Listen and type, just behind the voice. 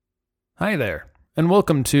Hi there, and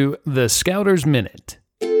welcome to the Scouter's Minute.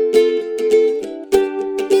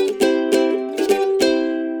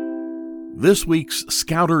 This week's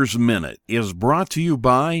Scouter's Minute is brought to you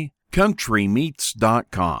by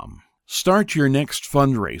CountryMeats.com. Start your next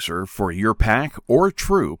fundraiser for your pack or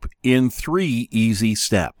troop in 3 easy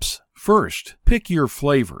steps. First, pick your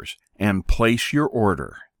flavors and place your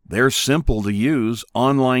order. Their simple-to-use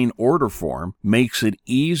online order form makes it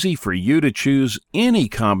easy for you to choose any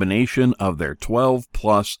combination of their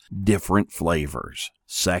 12-plus different flavors.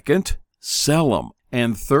 Second, sell them.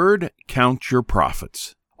 And third, count your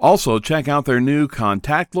profits. Also, check out their new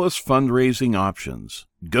contactless fundraising options.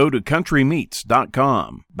 Go to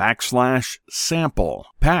countrymeats.com/sample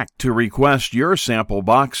pack to request your sample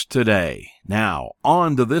box today. Now,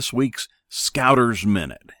 on to this week's Scouter's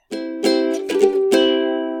Minute.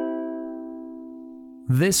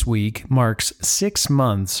 This week marks 6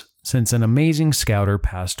 months since an amazing scouter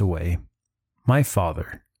passed away, my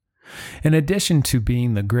father. In addition to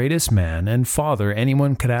being the greatest man and father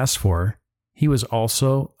anyone could ask for, he was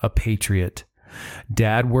also a patriot.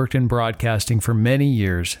 Dad worked in broadcasting for many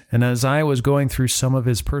years, and as I was going through some of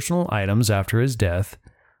his personal items after his death,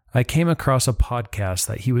 I came across a podcast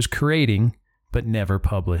that he was creating but never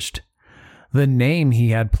published. The name he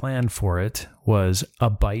had planned for it was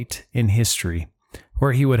A Byte in History,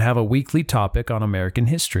 where he would have a weekly topic on American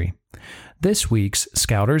history. This week's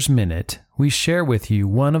Scouter's Minute, we share with you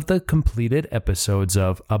one of the completed episodes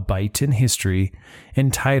of A Byte in History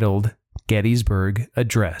entitled Gettysburg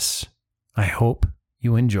Address. I hope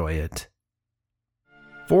you enjoy it.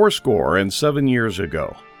 77 years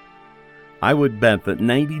ago. I would bet that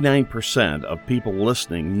 99% of people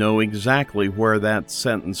listening know exactly where that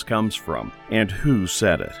sentence comes from and who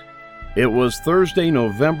said it. It was Thursday,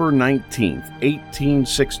 November 19th,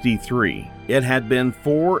 1863. It had been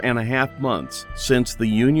 4.5 months since the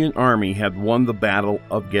Union Army had won the Battle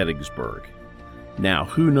of Gettysburg. Now,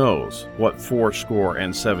 who knows what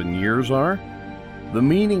 77 years are? The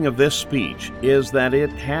meaning of this speech is that it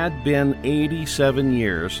had been 87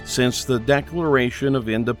 years since the Declaration of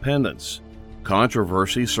Independence.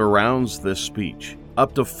 Controversy surrounds this speech.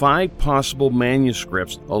 Up to 5 possible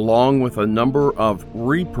manuscripts, along with a number of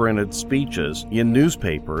reprinted speeches in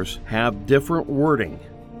newspapers, have different wording.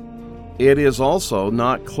 It is also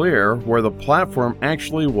not clear where the platform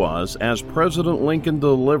actually was as President Lincoln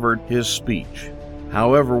delivered his speech.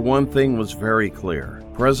 However, one thing was very clear.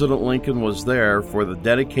 President Lincoln was there for the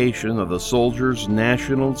dedication of the Soldiers'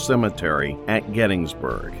 National Cemetery at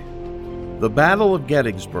Gettysburg. The Battle of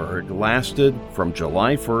Gettysburg lasted from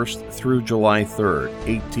July 1st through July 3rd,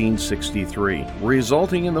 1863,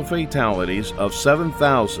 resulting in the fatalities of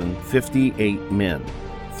 7,058 men,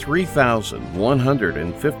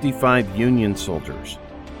 3,155 Union soldiers,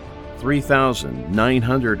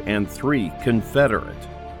 3,903 Confederate,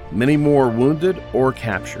 many more wounded or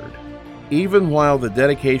captured. Even while the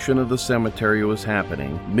dedication of the cemetery was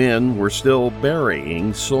happening, men were still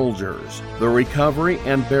burying soldiers. The recovery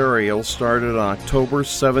and burial started on October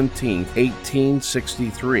 17,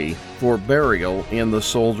 1863, for burial in the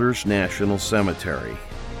Soldiers' National Cemetery.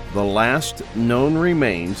 The last known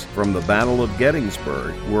remains from the Battle of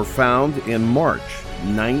Gettysburg were found in March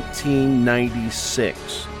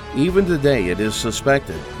 1996. Even today, it is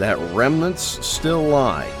suspected that remnants still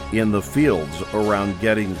lie in the fields around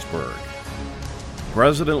Gettysburg.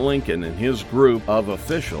 President Lincoln and his group of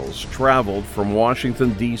officials traveled from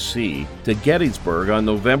Washington, D.C. to Gettysburg on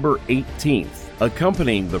November 18th.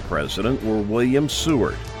 Accompanying the president were William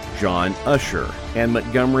Seward, John Usher, and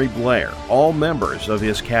Montgomery Blair, all members of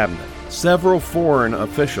his cabinet. Several foreign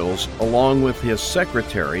officials, along with his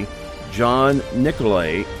secretary, John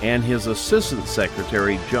Nicolay, and his assistant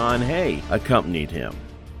secretary, John Hay, accompanied him.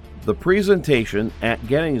 The presentation at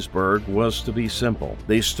Gettysburg was to be simple.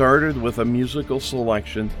 They started with a musical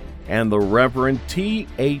selection, and the Reverend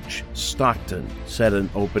T.H. Stockton said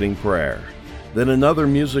an opening prayer. Then another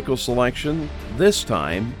musical selection, this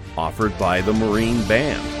time offered by the Marine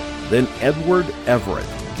Band. Then Edward Everett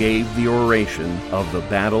gave the oration of the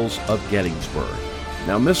battles of Gettysburg.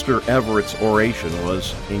 Now, Mr. Everett's oration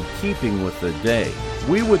was in keeping with the day.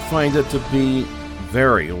 We would find it to be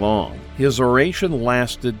very long. His oration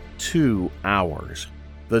lasted 2 hours.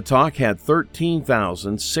 The talk had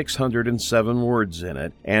 13,607 words in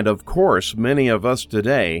it, and of course, many of us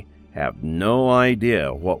today have no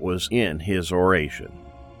idea what was in his oration.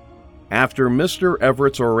 After Mr.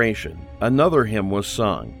 Everett's oration, another hymn was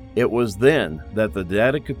sung. It was then that the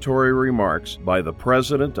dedicatory remarks by the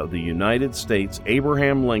President of the United States,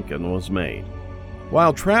 Abraham Lincoln, was made.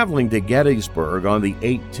 While traveling to Gettysburg on the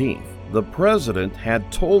 18th, the president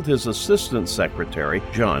had told his assistant secretary,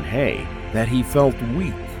 John Hay, that he felt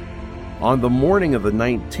weak. On the morning of the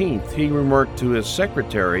 19th, he remarked to his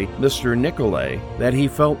secretary, Mr. Nicolay, that he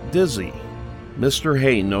felt dizzy. Mr.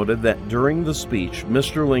 Hay noted that during the speech,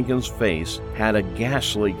 Mr. Lincoln's face had a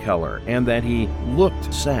ghastly color and that he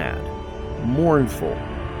looked sad, mournful,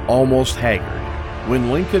 almost haggard.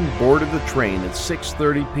 When Lincoln boarded the train at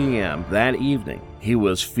 6:30 p.m. that evening, he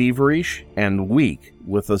was feverish and weak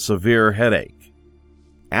with a severe headache.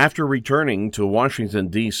 After returning to Washington,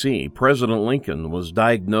 D.C., President Lincoln was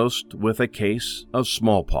diagnosed with a case of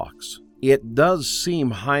smallpox. It does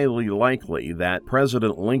seem highly likely that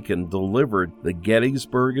President Lincoln delivered the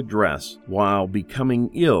Gettysburg Address while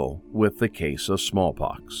becoming ill with the case of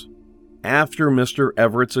smallpox. After Mr.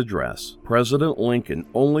 Everett's address, President Lincoln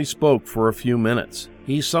only spoke for a few minutes.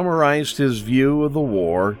 He summarized his view of the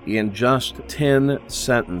war in just 10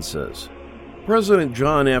 sentences. President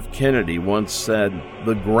John F. Kennedy once said,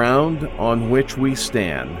 "The ground on which we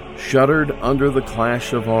stand shuddered under the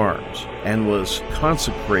clash of arms and was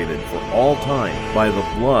consecrated for all time by the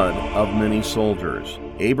blood of many soldiers."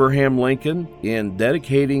 Abraham Lincoln, in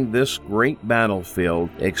dedicating this great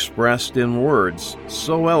battlefield, expressed in words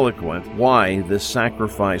so eloquent why this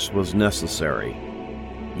sacrifice was necessary.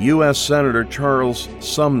 U.S. Senator Charles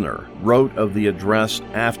Sumner wrote of the address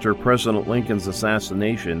after President Lincoln's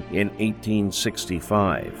assassination in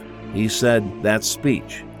 1865. He said, "That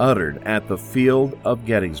speech, uttered at the field of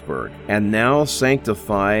Gettysburg, and now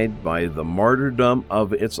sanctified by the martyrdom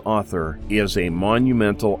of its author, is a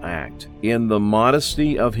monumental act. In the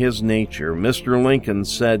modesty of his nature, Mr. Lincoln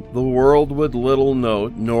said, the world would little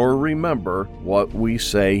note nor remember what we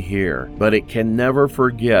say here, but it can never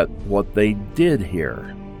forget what they did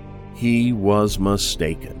here." He was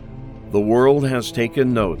mistaken. The world has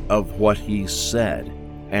taken note of what he said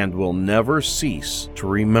and will never cease to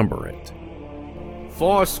remember it.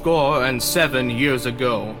 77 years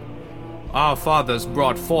ago, our fathers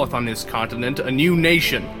brought forth on this continent a new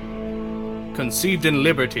nation, conceived in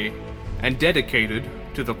liberty and dedicated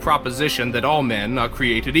to the proposition that all men are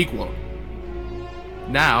created equal.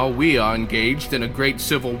 Now we are engaged in a great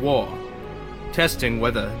civil war, testing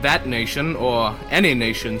whether that nation or any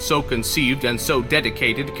nation so conceived and so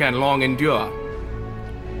dedicated can long endure.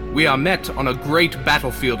 We are met on a great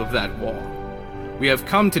battlefield of that war. We have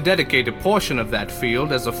come to dedicate a portion of that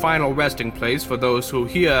field as a final resting place for those who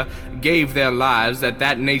here gave their lives that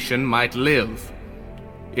that nation might live.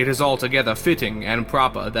 It is altogether fitting and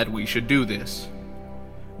proper that we should do this.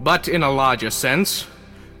 But in a larger sense,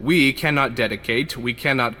 we cannot dedicate, we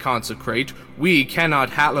cannot consecrate, we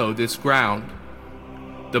cannot hallow this ground.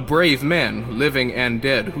 The brave men, living and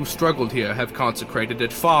dead, who struggled here have consecrated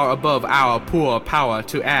it far above our poor power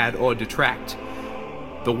to add or detract.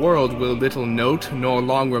 The world will little note nor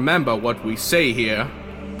long remember what we say here,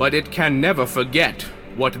 but it can never forget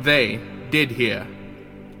what they did here.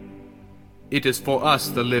 It is for us,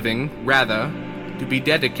 the living, rather, to be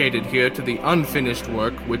dedicated here to the unfinished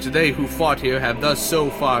work which they who fought here have thus so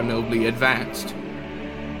far nobly advanced.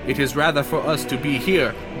 It is rather for us to be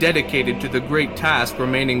here, dedicated to the great task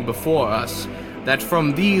remaining before us, that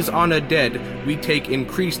from these honored dead we take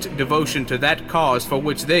increased devotion to that cause for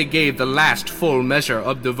which they gave the last full measure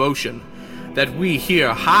of devotion, that we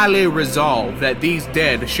here highly resolve that these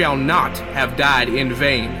dead shall not have died in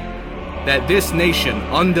vain, that this nation,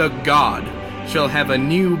 under God, shall have a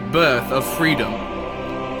new birth of freedom,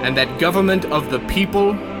 and that government of the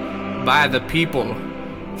people, by the people,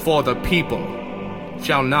 for the people,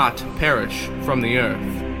 shall not perish from the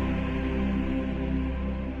earth.